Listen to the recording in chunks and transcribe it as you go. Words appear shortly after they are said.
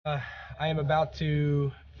I am about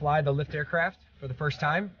to fly the LIFT aircraft for the first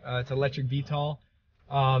time. It's electric VTOL.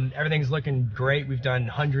 Everything's looking great. We've done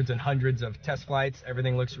hundreds and hundreds of test flights.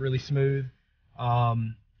 Everything looks really smooth.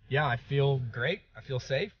 Yeah, I feel great. I feel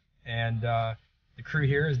safe. And the crew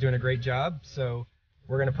here is doing a great job. So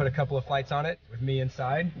we're going to put a couple of flights on it with me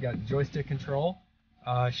inside. We got joystick control.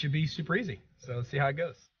 Should be super easy. So let's see how it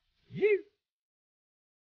goes. Yee!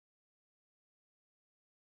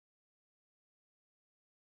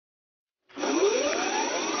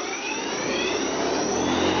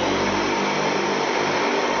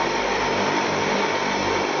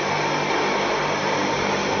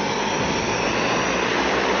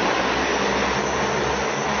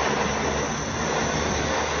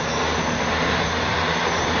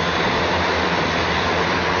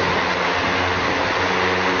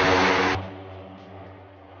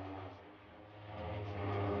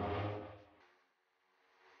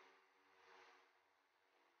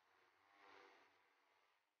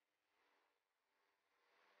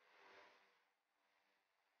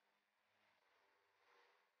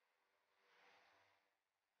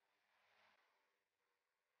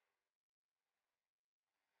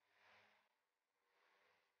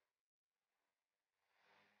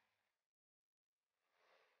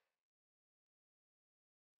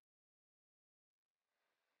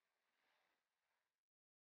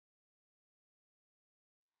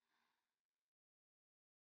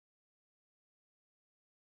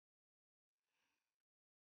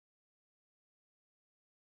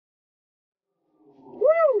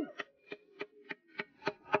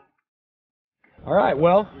 All right,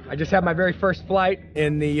 well, I just had my very first flight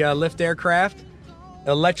in the LIFT aircraft.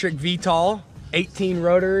 Electric VTOL, 18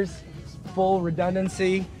 rotors, full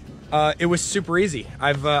redundancy. It was super easy.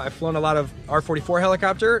 I've flown a lot of R-44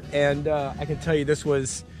 helicopter, and I can tell you this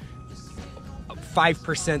was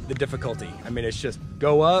 5% the difficulty. I mean, it's just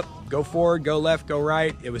go up, go forward, go left, go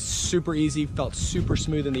right. It was super easy, felt super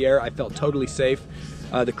smooth in the air. I felt totally safe.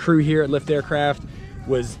 The crew here at LIFT Aircraft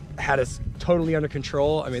had us totally under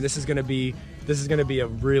control. I mean, this is gonna be a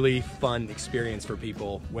really fun experience for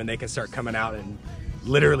people when they can start coming out and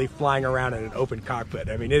literally flying around in an open cockpit.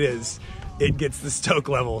 I mean, it gets the stoke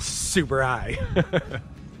level super high.